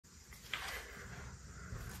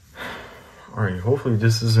Alright, hopefully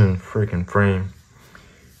this is in freaking frame.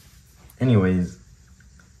 Anyways,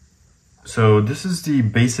 so this is the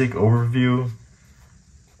basic overview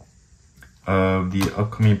of the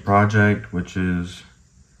upcoming project, which is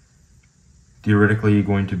theoretically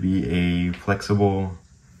going to be a flexible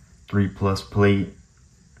 3+ plate.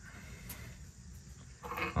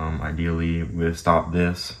 Ideally we'll stop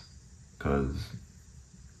this because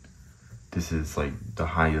this is like the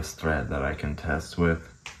highest thread that I can test with.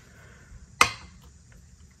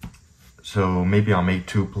 So maybe I'll make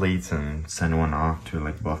 2 plates and send one off to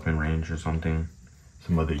like Buffman Range or something.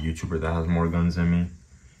 Some other YouTuber that has more guns than me.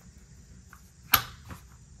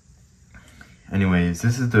 Anyways,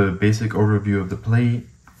 this is the basic overview of the plate.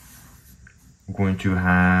 We're going to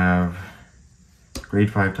have grade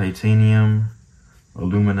 5 titanium,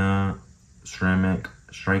 alumina, ceramic,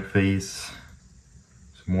 strike face,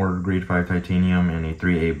 some more grade 5 titanium, and a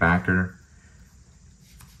 3/8 backer.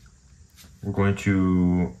 We're going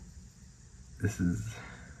to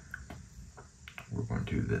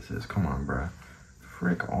do this. Come on, bruh.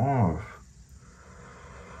 Frick off.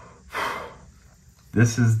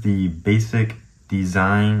 This is the basic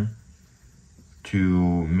design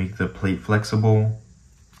to make the plate flexible.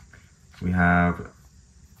 We have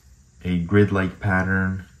a grid-like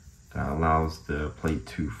pattern that allows the plate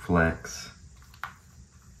to flex.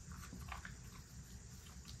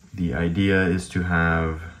 The idea is to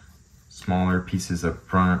have smaller pieces up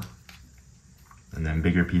front and then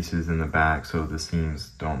bigger pieces in the back so the seams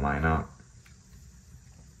don't line up.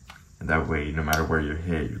 And that way, no matter where you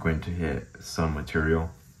hit, you're going to hit some material.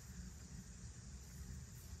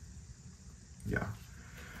 Yeah.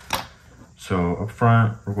 So up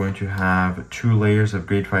front, we're going to have 2 layers of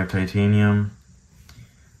grade 5 titanium.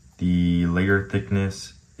 The layer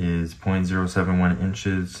thickness is 0.071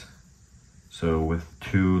 inches. So with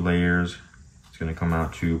 2 layers, it's going to come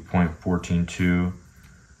out to 0.142,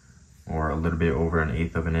 or a little bit over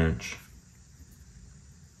 1/8 of an inch.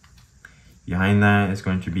 Behind that is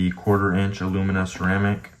going to be 1/4 inch alumina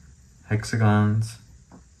ceramic hexagons.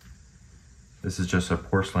 This is just a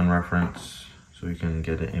porcelain reference, so you can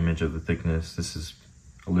get an image of the thickness. This is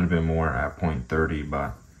a little bit more at 0.30,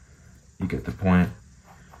 but you get the point.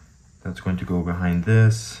 That's going to go behind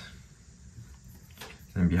this.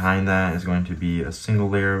 And behind that is going to be a single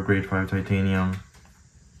layer of grade 5 titanium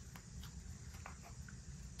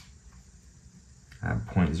at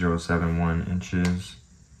 0.071 inches,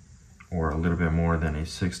 or a little bit more than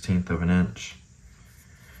 1/16 of an inch.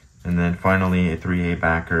 And then finally a 3/8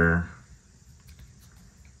 backer,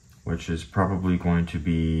 which is probably going to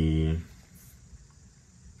be,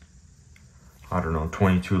 I don't know,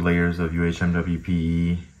 22 layers of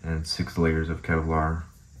UHMWPE and 6 layers of Kevlar,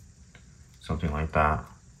 something like that.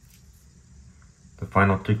 The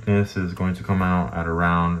final thickness is going to come out at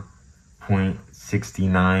around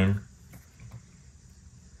 0.69,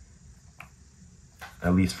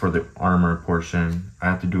 at least for the armor portion. I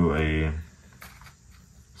have to do a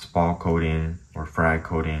spall coating or frag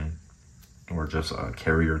coating, or just a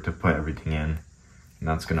carrier to put everything in, and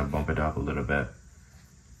that's gonna bump it up a little bit.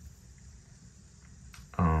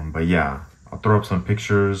 But yeah, I'll throw up some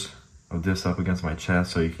pictures of this up against my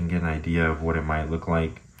chest so you can get an idea of what it might look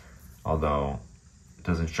like, although it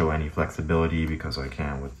doesn't show any flexibility because I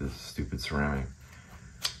can't with this stupid ceramic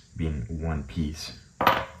being one piece.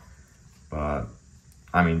 But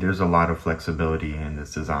I mean, there's a lot of flexibility in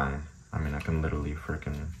this design. I mean, I can literally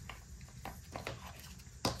freaking,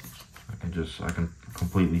 I can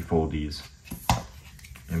completely fold these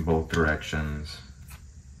in both directions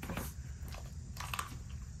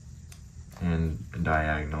and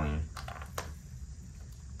diagonally.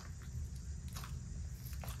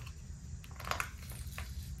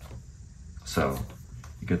 So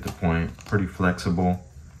you get the point, pretty flexible.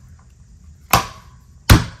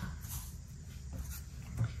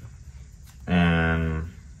 And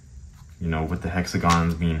you know, with the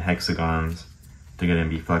hexagons being hexagons, they're gonna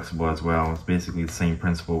be flexible as well. It's basically the same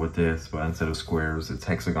principle with this, but instead of squares, it's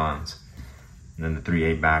hexagons. And then the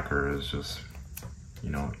 3/8 backer is just, you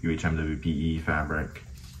know, UHMWPE fabric.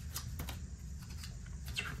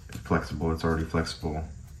 It's flexible, it's already flexible.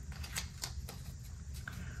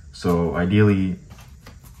 So ideally,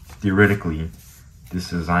 theoretically, this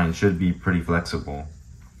design should be pretty flexible.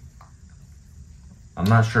 I'm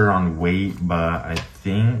not sure on weight, but I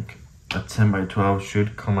think a 10x12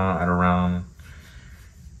 should come out at around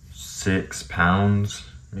 6 pounds,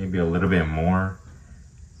 maybe a little bit more.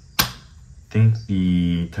 I think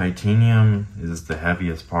the titanium is the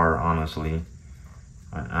heaviest part, honestly.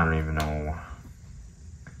 I don't even know.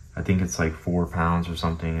 I think it's like 4 pounds or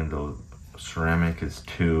something, and the ceramic is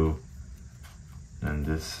 2. And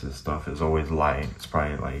this stuff is always light. It's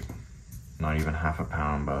probably like not even half a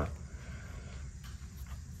pound, but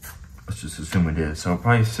let's just assume it is. So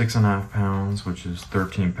probably 6.5 pounds, which is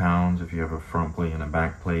 13 pounds if you have a front plate and a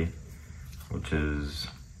back plate, which is,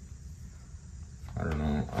 I don't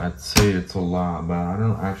know, I'd say it's a lot, but I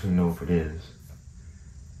don't actually know if it is.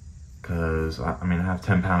 Because, I mean, I have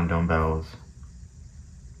 10-pound dumbbells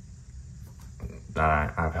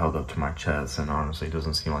that I've held up to my chest, and honestly it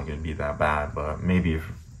doesn't seem like it'd be that bad, but maybe if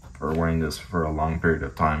we're wearing this for a long period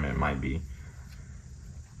of time, it might be.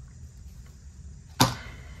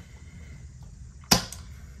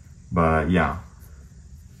 But yeah,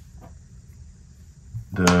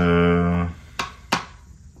 the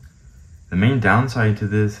main downside to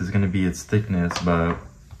this is going to be its thickness, but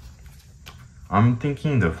I'm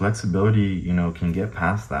thinking the flexibility, you know, can get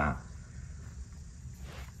past that.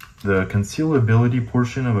 The concealability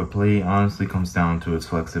portion of a plate honestly comes down to its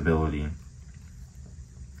flexibility.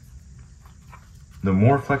 The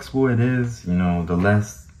more flexible it is, you know, the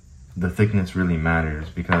less the thickness really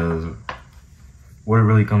matters, because what it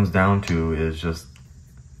really comes down to is just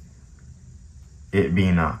it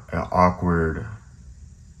being an awkward,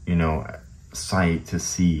 you know, sight to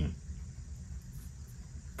see,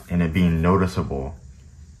 and it being noticeable.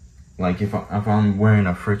 Like if I'm wearing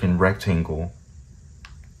a freaking rectangle,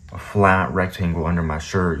 a flat rectangle under my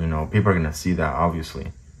shirt, you know, people are gonna see that,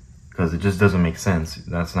 obviously, because it just doesn't make sense.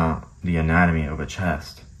 That's not the anatomy of a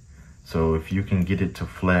chest. So if you can get it to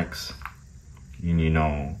flex, you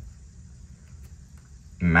know,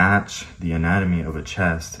 match the anatomy of a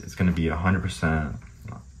chest, it's gonna be 100%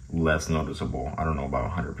 less noticeable. I don't know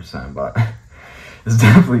about 100%, but it's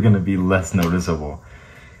definitely gonna be less noticeable.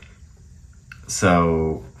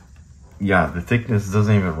 So yeah, the thickness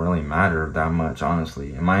doesn't even really matter that much,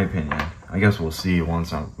 honestly, in my opinion. I guess we'll see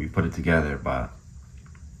once we put it together, but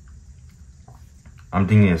I'm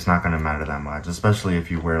thinking it's not gonna matter that much, especially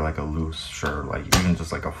if you wear like a loose shirt, like even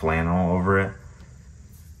just like a flannel over it.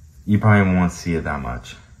 You probably won't see it that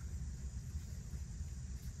much.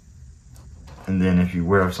 And then if you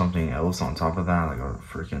wear something else on top of that, like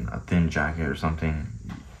a thin jacket or something,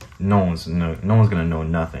 no one's gonna know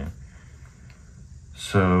nothing.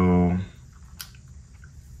 So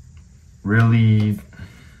really,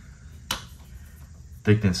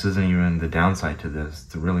 thickness isn't even the downside to this.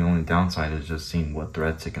 The really only downside is just seeing what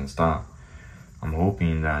threads it can stop. I'm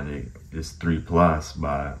hoping that it is 3+,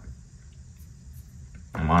 but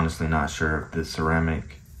I'm honestly not sure if this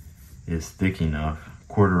ceramic is thick enough.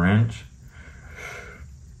 1/4 inch.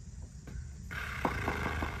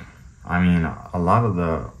 I mean, a lot of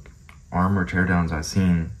the armor teardowns I've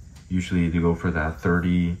seen, usually they go for that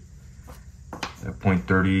 0.30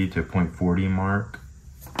 to 0.40 mark,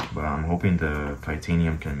 but I'm hoping the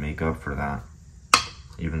titanium can make up for that,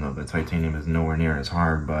 even though the titanium is nowhere near as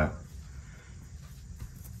hard. But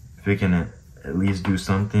if it can at least do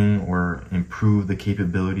something or improve the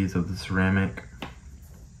capabilities of the ceramic,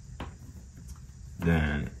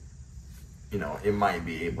 then, you know, it might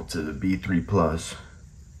be able to be 3+.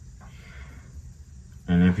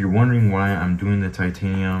 And if you're wondering why I'm doing the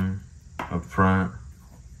titanium up front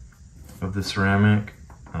of the ceramic,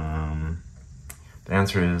 the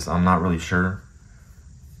answer is I'm not really sure.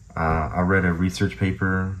 I read a research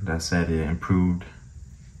paper that said it improved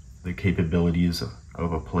the capabilities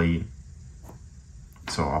of a plate.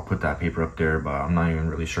 So I'll put that paper up there, but I'm not even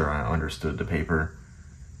really sure I understood the paper.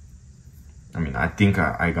 I mean, I think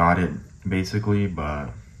I got it basically, but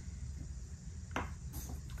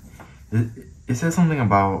it says something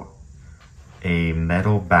about a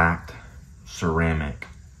metal-backed ceramic,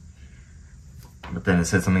 but then it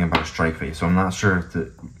said something about a strike face. So I'm not sure if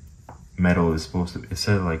the metal is supposed to, it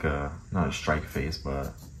said like not a strike face,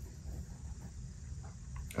 but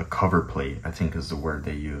a cover plate, I think is the word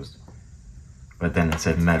they used. But then it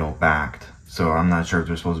said metal backed. So I'm not sure if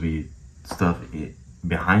there's supposed to be stuff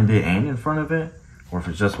behind it and in front of it, or if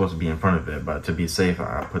it's just supposed to be in front of it. But to be safe,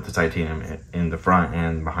 I put the titanium in the front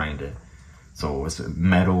and behind it. So it's a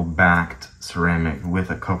metal backed ceramic with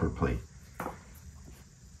a cover plate.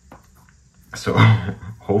 So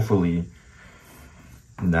hopefully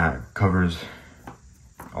that covers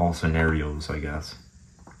all scenarios, I guess,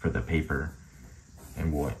 for the paper,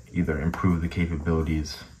 and will either improve the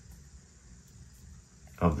capabilities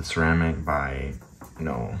of the ceramic by, you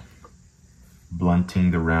know,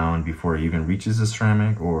 blunting the round before it even reaches the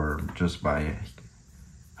ceramic, or just by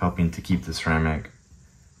helping to keep the ceramic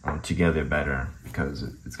together better, because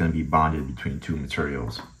it's going to be bonded between two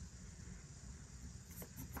materials.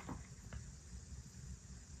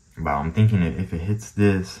 But I'm thinking if it hits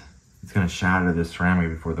this, it's going to shatter the ceramic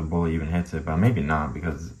before the bullet even hits it, but maybe not,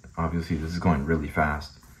 because obviously this is going really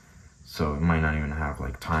fast, so it might not even have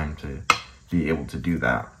like time to be able to do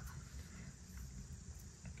that.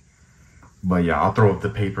 But yeah, I'll throw up the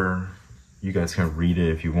paper. You guys can read it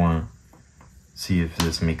if you want, see if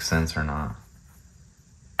this makes sense or not.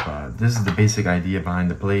 But this is the basic idea behind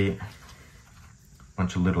the plate.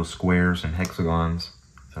 Bunch of little squares and hexagons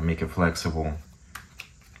to make it flexible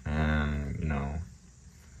and, you know,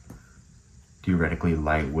 theoretically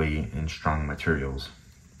lightweight and strong materials.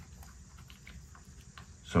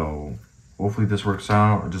 So hopefully this works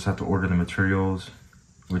out. I just have to order the materials,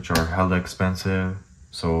 which are hella expensive.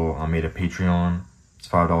 So I made a Patreon. It's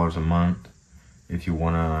 $5 a month if you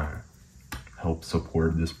want to help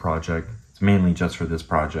support this project. It's mainly just for this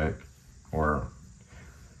project or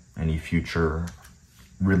any future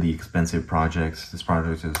really expensive projects. This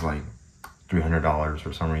project is like $300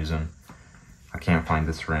 for some reason. I can't find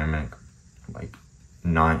the ceramic, like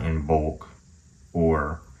not in bulk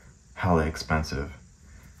or hella expensive.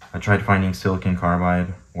 I tried finding silicon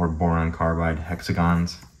carbide or boron carbide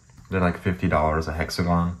hexagons. They're like $50 a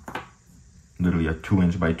hexagon. Literally a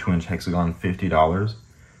 2" by 2" hexagon, $50.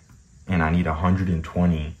 And I need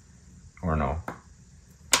 120, or no,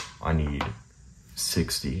 I need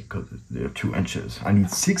 60 because they're 2 inches. I need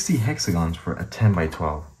 60 hexagons for a 10 by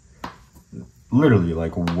 12. Literally,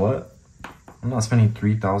 like what? I'm not spending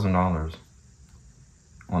 $3,000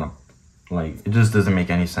 on a, like, it just doesn't make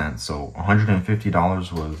any sense. So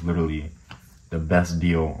 $150 was literally the best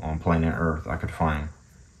deal on planet Earth I could find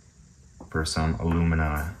for some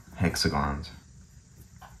alumina hexagons.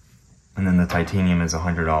 And then the titanium is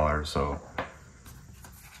 $100, so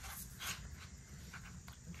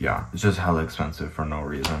yeah, it's just hella expensive for no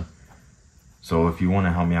reason. So if you want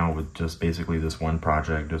to help me out with just basically this one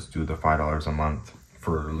project, just do the $5 a month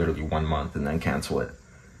for literally 1 month and then cancel it.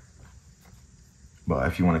 But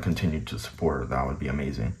if you want to continue to support, that would be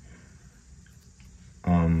amazing.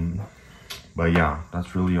 But yeah,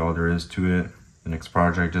 that's really all there is to it. The next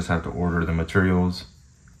project, just have to order the materials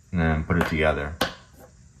and then put it together.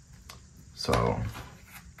 So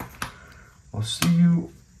I'll see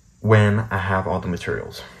you when I have all the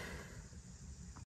materials.